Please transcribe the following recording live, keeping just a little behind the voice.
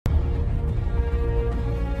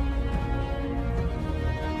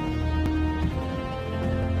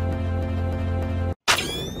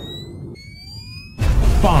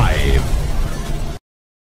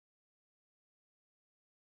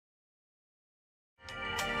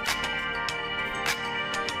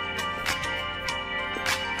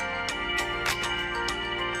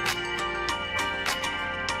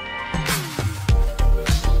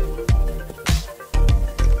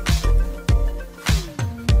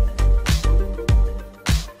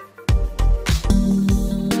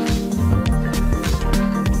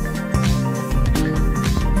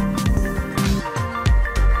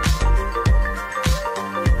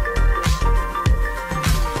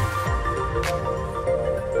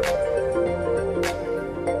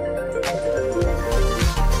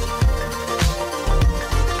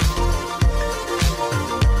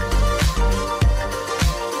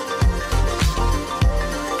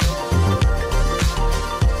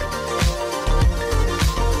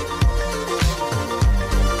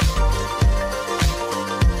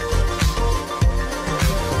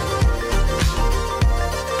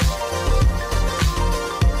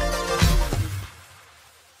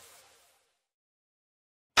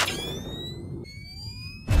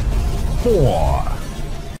4.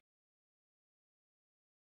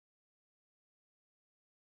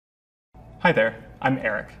 Hi there, I'm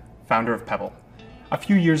Eric, founder of Pebble. A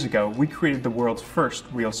few years ago, we created the world's first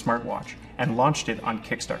real smartwatch and launched it on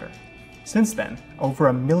Kickstarter. Since then, over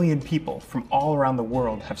 1 million people from all around the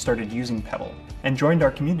world have started using Pebble and joined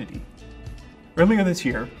our community. Earlier this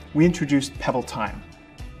year, we introduced Pebble Time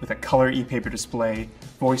with a color e-paper display,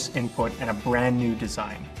 voice input, and a brand new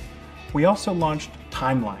design. We also launched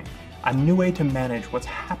Timeline, a new way to manage what's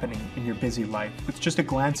happening in your busy life with just a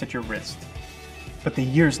glance at your wrist. But the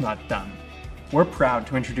year's not done. We're proud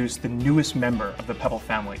to introduce the newest member of the Pebble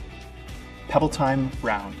family, Pebble Time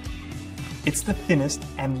Round. It's the thinnest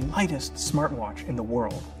and lightest smartwatch in the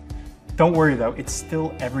world. Don't worry though, it's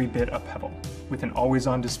still every bit a Pebble, with an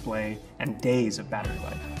always-on display and days of battery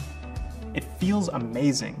life. It feels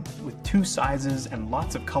amazing, with 2 sizes and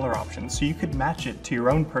lots of color options, so you could match it to your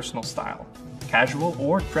own personal style, casual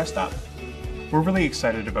or dressed up. We're really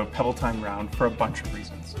excited about Pebble Time Round for a bunch of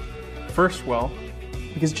reasons. First, well,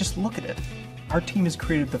 because just look at it. Our team has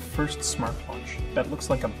created the first smartwatch that looks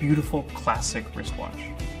like a beautiful classic wristwatch.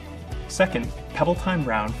 Second, Pebble Time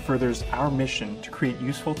Round furthers our mission to create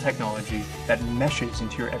useful technology that meshes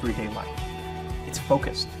into your everyday life. It's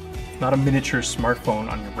focused. It's not a miniature smartphone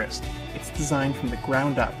on your wrist. It's designed from the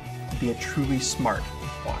ground up to be a truly smart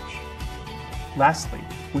watch. Lastly,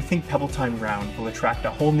 we think Pebble Time Round will attract a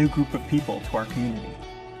whole new group of people to our community.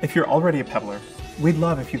 If you're already a Pebbler, we'd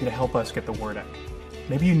love if you could help us get the word out.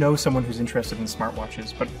 Maybe you know someone who's interested in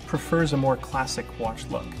smartwatches but prefers a more classic watch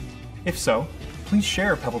look. If so, please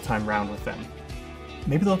share Pebble Time Round with them.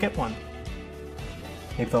 Maybe they'll get one.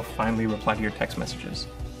 Maybe they'll finally reply to your text messages.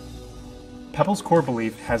 Pebble's core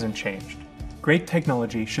belief hasn't changed. Great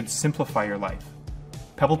technology should simplify your life.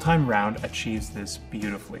 Pebble Time Round achieves this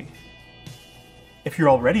beautifully. If you're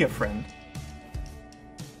already a friend,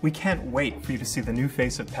 we can't wait for you to see the new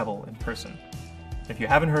face of Pebble in person. If you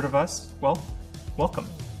haven't heard of us, well, welcome.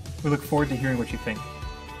 We look forward to hearing what you think.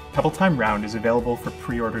 Pebble Time Round is available for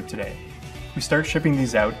pre-order today. We start shipping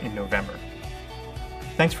these out in November.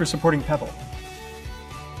 Thanks for supporting Pebble.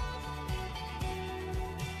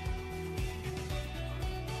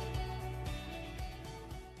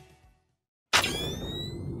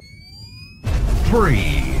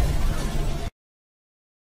 Three.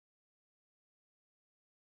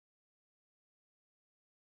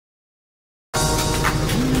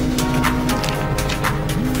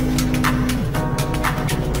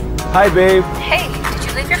 Hi, babe. Hey, did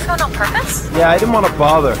you leave your phone on purpose? Yeah, I didn't want to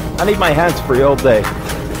bother. I need my hands free all day.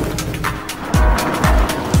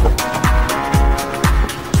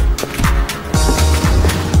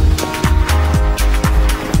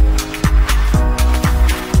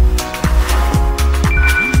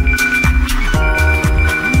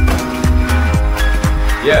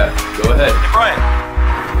 Yeah, go ahead. Hey, Brian.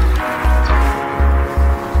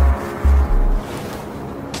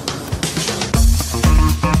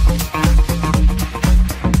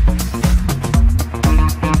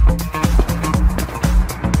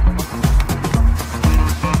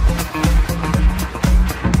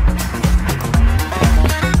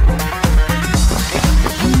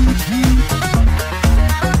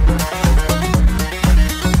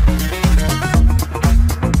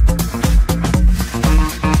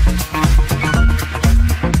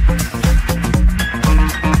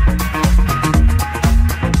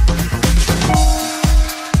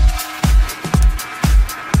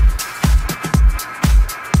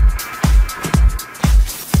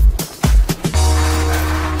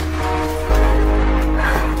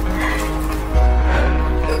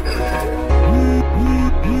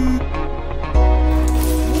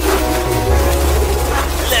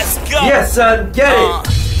 Yes, son, get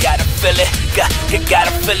it! Gotta feel it, you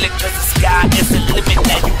gotta feel it, cause the sky is the limit.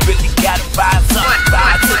 Now you really gotta rise up,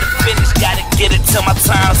 ride to the finish, gotta get it till my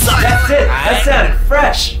time's up. That's it, that sounded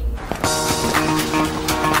fresh!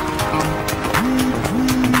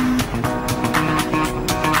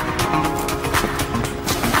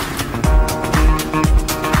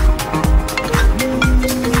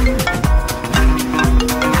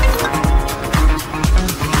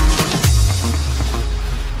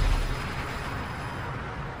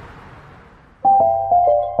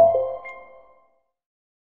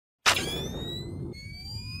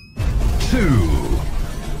 Two.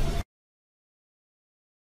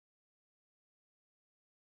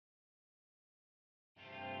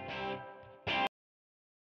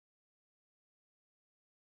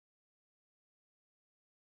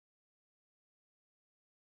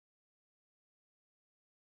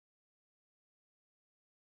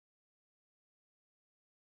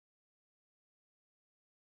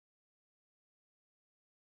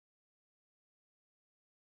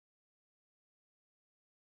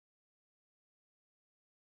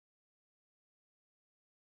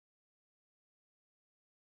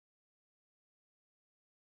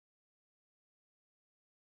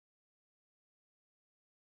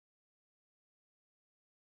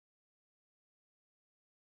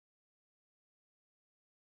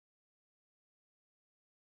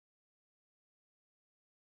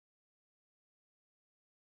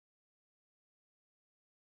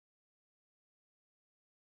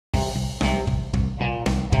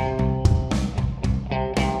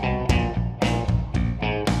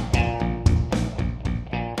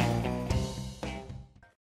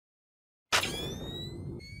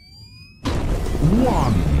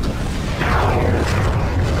 1.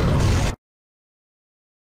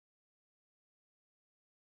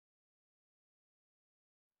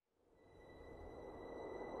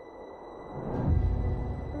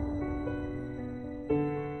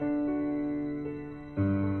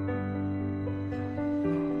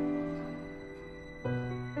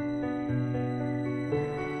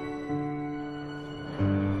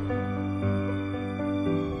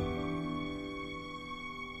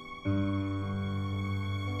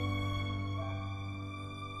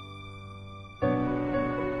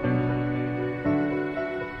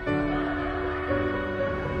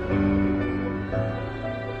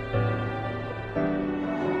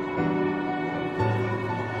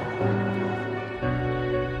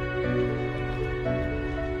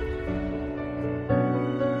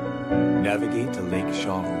 Navigate to Lake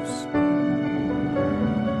Charles.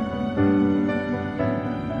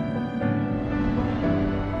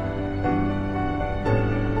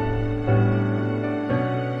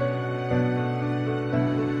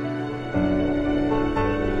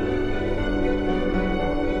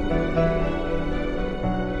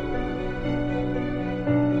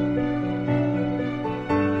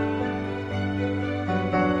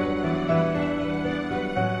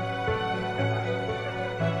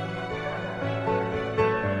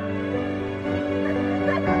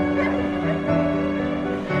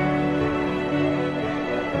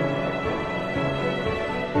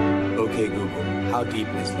 Okay, Google, how deep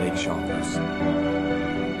is Lake Charles?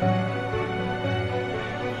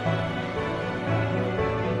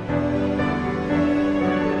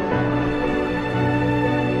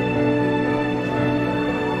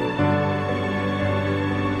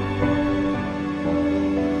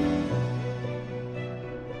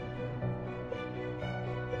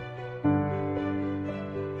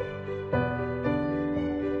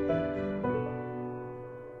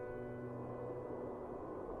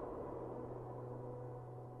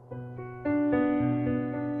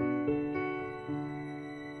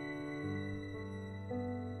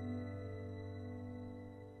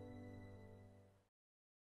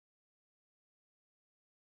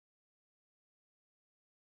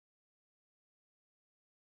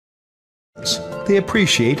 They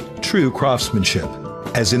appreciate true craftsmanship,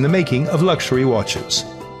 as in the making of luxury watches.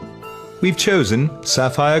 We've chosen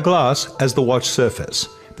sapphire glass as the watch surface,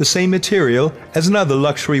 the same material as in other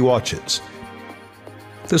luxury watches.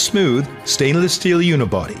 The smooth stainless steel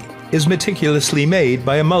unibody is meticulously made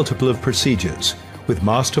by a multiple of procedures, with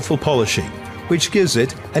masterful polishing, which gives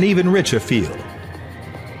it an even richer feel.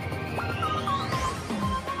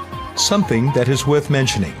 Something that is worth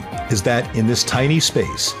mentioning is that in this tiny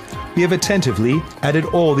space, we have attentively added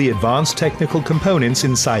all the advanced technical components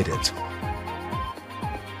inside it.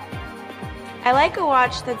 I like a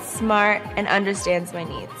watch that's smart and understands my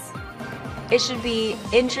needs. It should be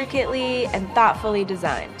intricately and thoughtfully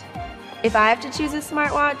designed. If I have to choose a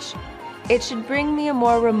smartwatch, it should bring me a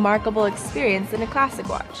more remarkable experience than a classic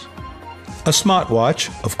watch. A smartwatch,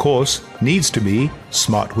 of course, needs to be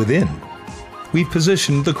smart within. We've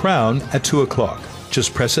positioned the crown at 2 o'clock.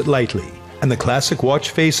 Just press it lightly, and the classic watch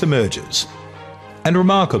face emerges. And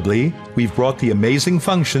remarkably, we've brought the amazing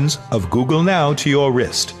functions of Google Now to your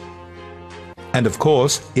wrist. And of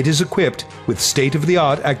course, it is equipped with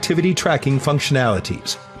state-of-the-art activity tracking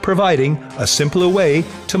functionalities, providing a simpler way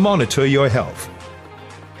to monitor your health.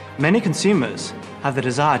 Many consumers have the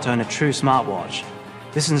desire to own a true smartwatch.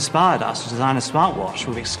 This inspired us to design a smartwatch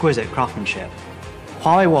with exquisite craftsmanship.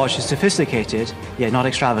 Huawei watch is sophisticated, yet not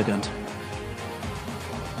extravagant.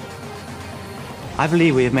 I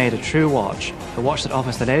believe we have made a true watch, a watch that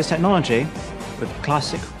offers the latest technology with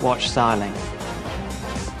classic watch styling.